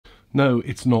No,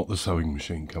 it's not the Sewing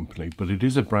Machine Company, but it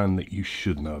is a brand that you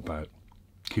should know about.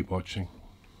 Keep watching.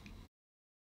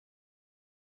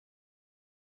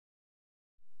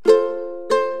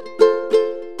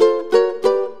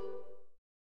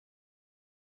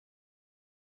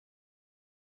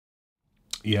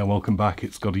 Yeah, welcome back.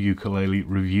 It's GotAUkulele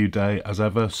review day. As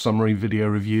ever, summary video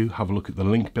review. Have a look at the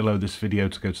link below this video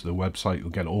to go to the website. You'll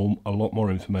get a lot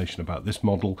more information about this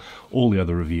model. All the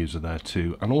other reviews are there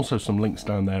too. And also some links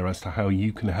down there as to how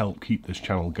you can help keep this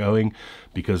channel going,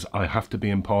 because I have to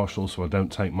be impartial, so I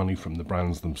don't take money from the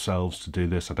brands themselves to do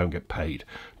this. I don't get paid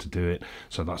to do it.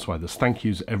 So that's why there's thank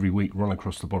yous every week run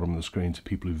across the bottom of the screen to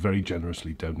people who very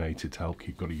generously donated to help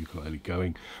keep GotAUkulele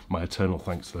going. My eternal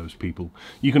thanks to those people.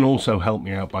 You can also help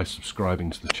me out by subscribing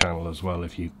to the channel as well.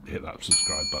 If you hit that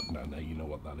subscribe button down there, you know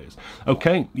what that is.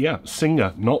 Okay, yeah,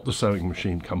 Singer, not the Sewing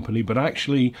Machine Company, but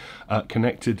actually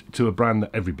connected to a brand that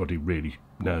everybody really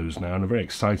knows now, and a very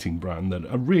exciting brand that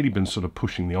have really been sort of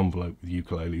pushing the envelope with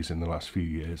ukuleles in the last few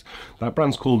years. That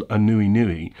brand's called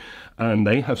Nui, and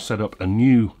they have set up a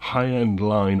new high-end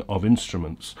line of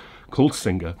instruments called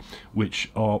Singer,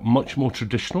 which are much more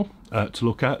traditional to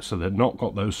look at. So they've not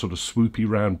got those sort of swoopy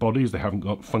round bodies, they haven't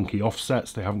got funky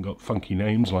offsets, they haven't got funky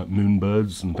names like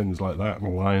moonbirds and things like that,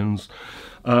 and lions.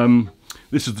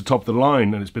 This is the top of the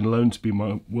line, and it's been loaned to be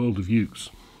my World of Ukes.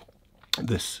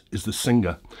 This is the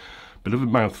Singer. Bit of a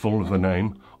mouthful of the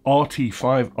name.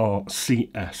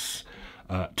 RT5R-CS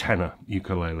tenor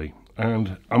ukulele.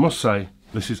 And I must say,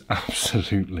 this is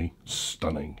absolutely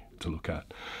stunning to look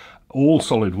at. All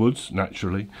solid woods,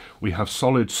 naturally. We have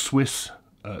solid Swiss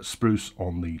spruce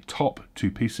on the top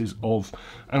two pieces of,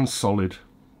 and solid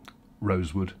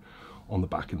rosewood on the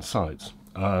back and sides.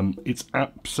 It's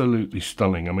absolutely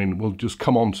stunning. I mean, we'll just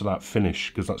come on to that finish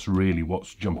because that's really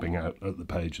what's jumping out at the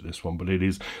page of this one. But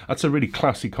that's a really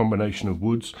classy combination of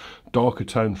woods. Darker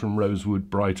tone from rosewood,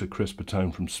 brighter, crisper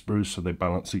tone from spruce, so they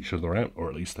balance each other out, or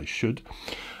at least they should.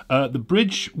 The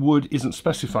bridge wood isn't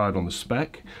specified on the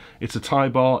spec. It's a tie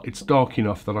bar. It's dark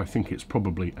enough that I think it's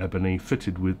probably ebony,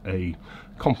 fitted with a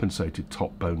compensated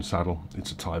top bone saddle.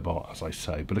 It's a tie bar, as I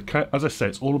say. But as I say,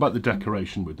 it's all about the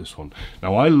decoration with this one.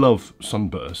 Now, I love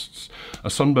sunbursts. A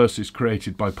sunburst is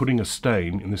created by putting a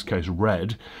stain, in this case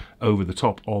red, over the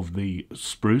top of the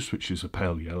spruce, which is a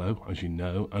pale yellow, as you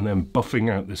know, and then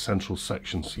buffing out this central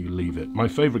section so you leave it. My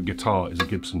favourite guitar is a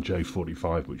Gibson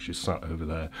J45, which is sat over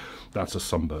there. That's a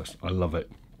sunburst. I love it.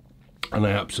 And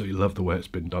I absolutely love the way it's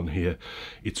been done here.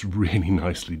 It's really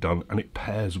nicely done, and it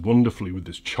pairs wonderfully with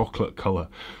this chocolate colour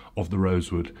of the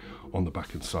rosewood on the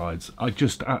back and sides. I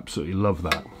just absolutely love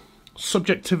that.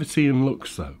 Subjectivity in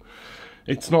looks, though.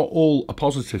 It's not all a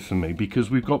positive for me,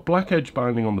 because we've got black edge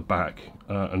binding on the back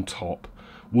and top,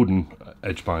 wooden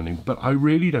edge binding, but I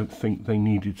really don't think they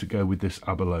needed to go with this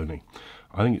abalone.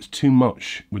 I think it's too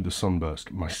much with the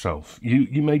sunburst myself.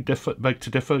 You may beg to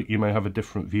differ, you may have a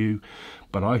different view,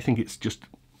 but I think it's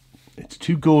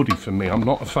too gaudy for me. I'm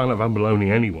not a fan of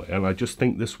abalone anyway, and I just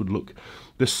think this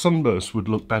sunburst would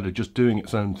look better just doing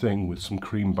its own thing with some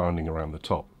cream binding around the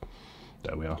top.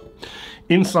 There we are.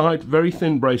 Inside, very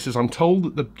thin braces. I'm told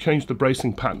that they've changed the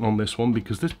bracing pattern on this one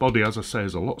because this body, as I say,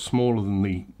 is a lot smaller than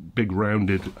the big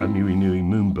rounded Nui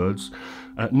Moonbirds.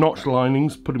 Notch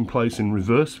linings put in place in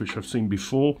reverse, which I've seen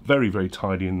before. Very, very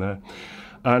tidy in there.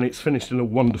 And it's finished in a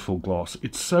wonderful gloss.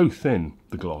 It's so thin,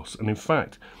 the gloss. And in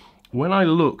fact, when I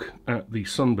look at the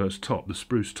sunburst top, the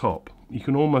spruce top, you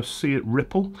can almost see it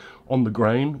ripple on the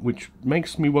grain, which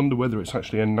makes me wonder whether it's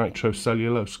actually a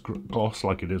nitrocellulose gloss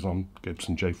like it is on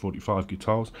Gibson J45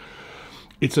 guitars.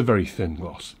 It's a very thin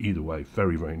gloss, either way,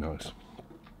 very, very nice.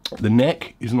 The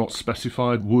neck is not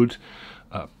specified, wood,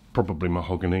 probably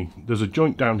mahogany. There's a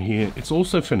joint down here. It's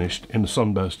also finished in the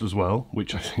sunburst as well,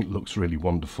 which I think looks really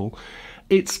wonderful.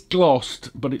 It's glossed,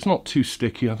 but it's not too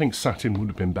sticky. I think satin would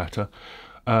have been better,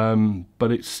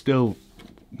 but it's still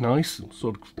nice,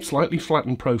 sort of slightly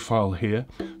flattened profile here.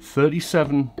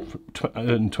 37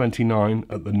 and 29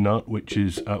 at the nut, which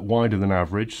is wider than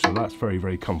average, so that's very,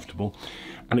 very comfortable.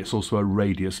 And it's also a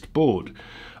radiused board.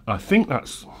 I think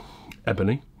that's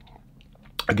ebony.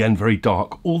 Again, very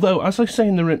dark, although as I say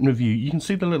in the written review, you can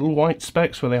see the little white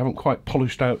specks where they haven't quite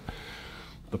polished out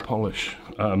the polish.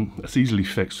 It's easily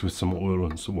fixed with some oil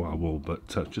and some wire wool, but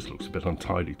just looks a bit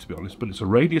untidy, to be honest. But it's a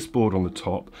radius board on the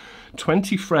top,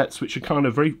 20 frets, which are kind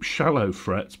of very shallow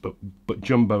frets, but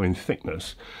jumbo in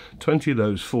thickness. 20 of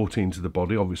those, 14 to the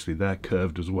body. Obviously they're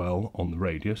curved as well on the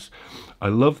radius. I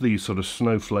love these sort of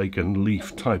snowflake and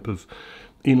leaf type of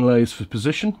inlays for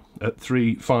position at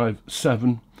 3, 5,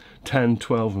 7, 10,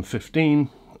 12 and 15,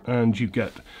 and you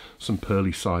get some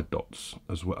pearly side dots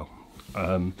as well.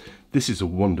 This is a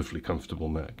wonderfully comfortable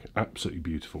neck, absolutely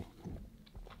beautiful.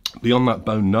 Beyond that,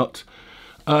 bone nut,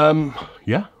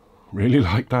 yeah, really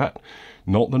like that.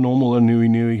 Not the normal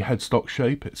Anui headstock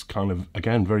shape. It's kind of,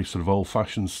 again, very sort of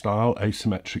old-fashioned style,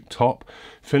 asymmetric top,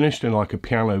 finished in like a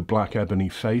piano black ebony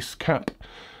face cap.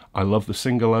 I love the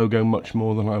Singer logo much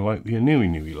more than I like the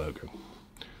Anui logo.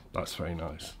 That's very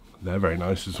nice. They're very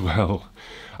nice as well.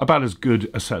 About as good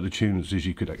a set of tuners as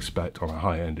you could expect on a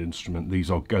high-end instrument. These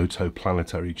are Goto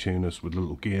planetary tuners with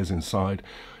little gears inside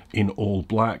in all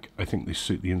black. I think they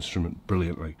suit the instrument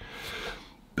brilliantly.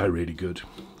 They're really good.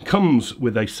 Comes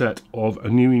with a set of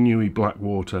Anui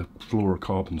Blackwater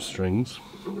fluorocarbon strings.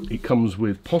 It comes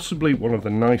with possibly one of the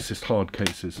nicest hard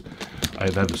cases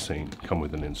I've ever seen come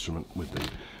with an instrument with the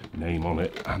name on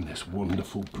it and this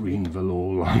wonderful green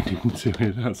velour lined into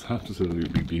it. That's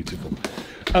absolutely beautiful.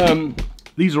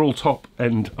 These are all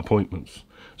top-end appointments,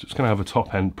 so it's going to have a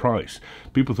top-end price.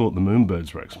 People thought the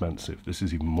Moonbirds were expensive. This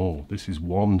is even more. This is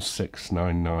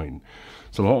 $1,699.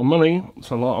 It's a lot of money.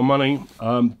 It's a lot of money.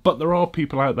 But there are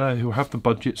people out there who have the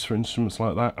budgets for instruments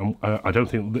like that, and I don't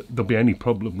think there'll be any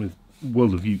problem with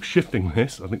World of Uke shifting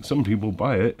this. I think some people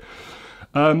buy it.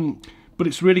 But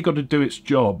it's really got to do its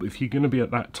job. If you're going to be at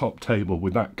that top table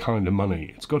with that kind of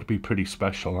money, it's got to be pretty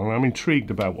special. And I'm intrigued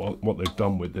about what they've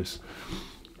done with this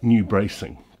new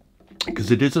bracing, because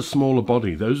it is a smaller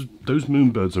body. Those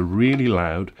Moonbirds are really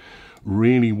loud,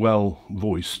 really well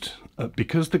voiced,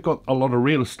 because they've got a lot of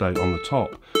real estate on the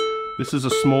top. This is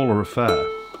a smaller affair.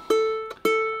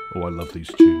 Oh, I love these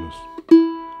tuners.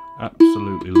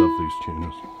 Absolutely love these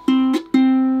tuners.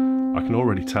 I can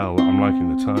already tell that I'm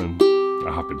liking the tone.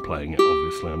 I have been playing it,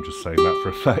 obviously. I'm just saying that for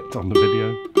effect on the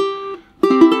video.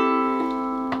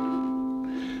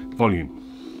 Volume.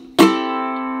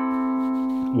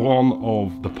 One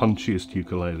of the punchiest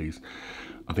ukuleles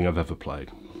I think I've ever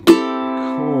played.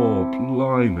 Oh,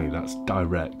 blimey, that's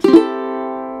direct.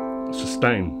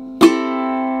 Sustain.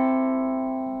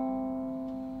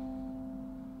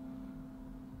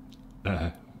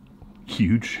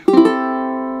 Huge.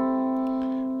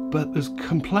 But there's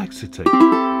complexity.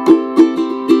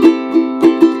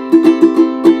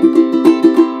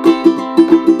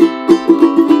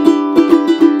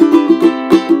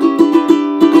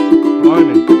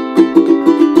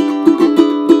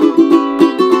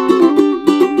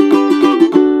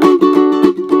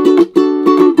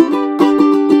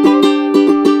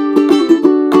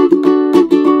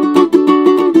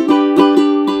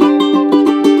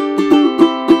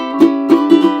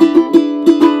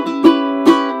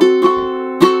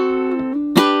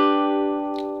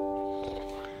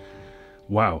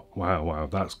 Wow,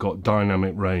 that's got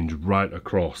dynamic range right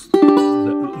across.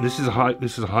 This is a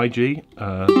high G,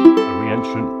 a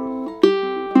re-entrant,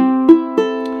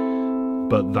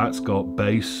 but that's got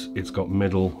bass, it's got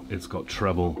middle, it's got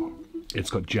treble, it's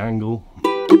got jangle.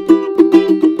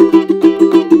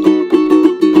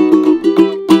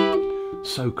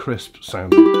 So crisp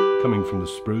sounding, coming from the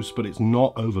spruce, but it's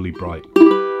not overly bright.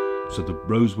 So the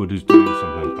rosewood is doing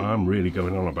something. I'm really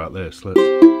going on about this.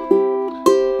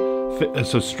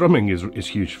 So strumming is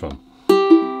huge fun.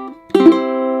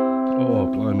 Oh,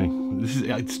 blimey.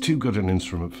 It's too good an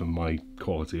instrument for my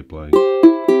quality of playing.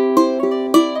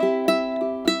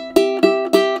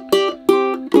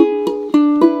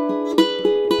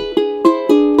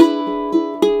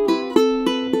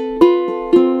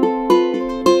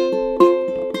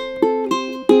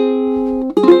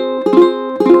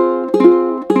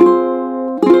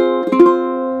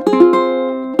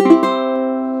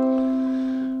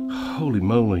 Holy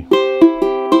moly.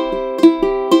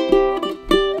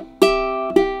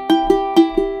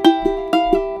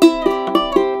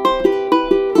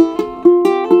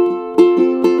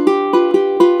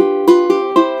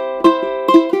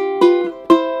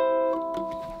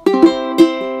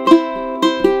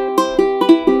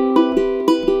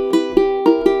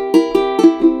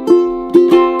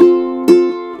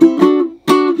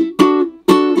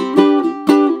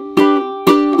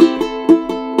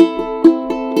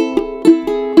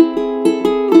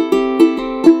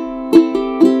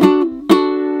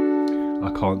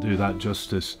 Can't do that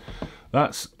justice.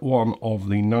 That's one of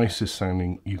the nicest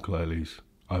sounding ukuleles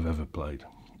I've ever played.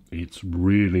 It's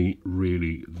really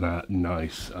that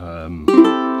nice. So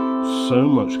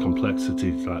much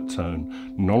complexity to that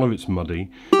tone. None of it's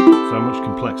muddy. So much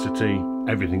complexity.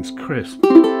 Everything's crisp.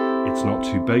 It's not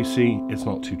too bassy. It's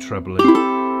not too trebly.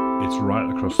 It's right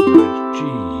across the range. Gee.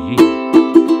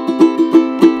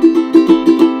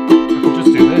 I could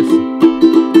just do this.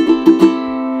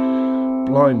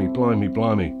 Blimey.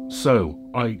 So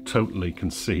I totally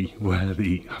can see where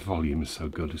the volume is so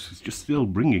good. This is just still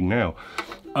ringing now.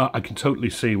 I can totally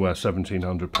see where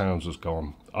 £1,700 has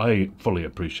gone. I fully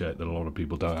appreciate that a lot of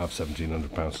people don't have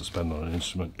 £1,700 to spend on an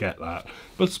instrument, get that.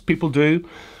 But people do,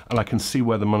 and I can see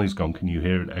where the money's gone. Can you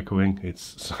hear it echoing?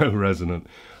 It's so resonant.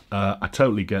 I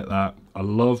totally get that. I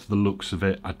love the looks of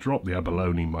it. I dropped the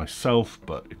abalone myself,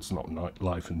 but it's not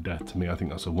life and death to me. I think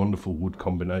that's a wonderful wood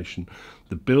combination.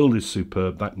 The build is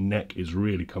superb. That neck is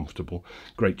really comfortable.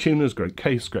 Great tuners, great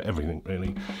case, great everything,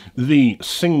 really. The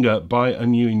Singer by a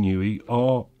Nui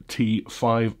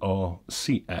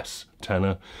RT5R-CS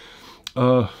tenor.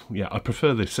 Yeah, I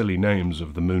prefer the silly names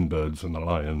of the Moonbirds and the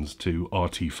Lions to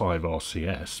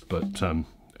RT5R-CS, but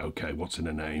okay, what's in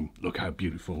a name? Look how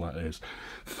beautiful that is.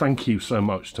 Thank you so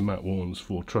much to Matt Warnes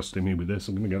for trusting me with this.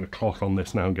 I'm going to get a cloth on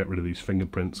this now and get rid of these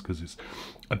fingerprints because it's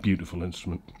a beautiful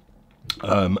instrument.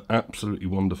 Absolutely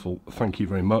wonderful. Thank you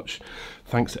very much.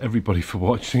 Thanks to everybody for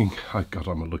watching. God,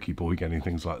 I'm a lucky boy getting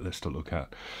things like this to look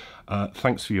at.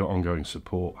 Thanks for your ongoing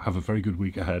support. Have a very good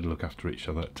week ahead. Look after each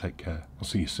other. Take care. I'll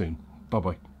see you soon.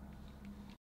 Bye-bye.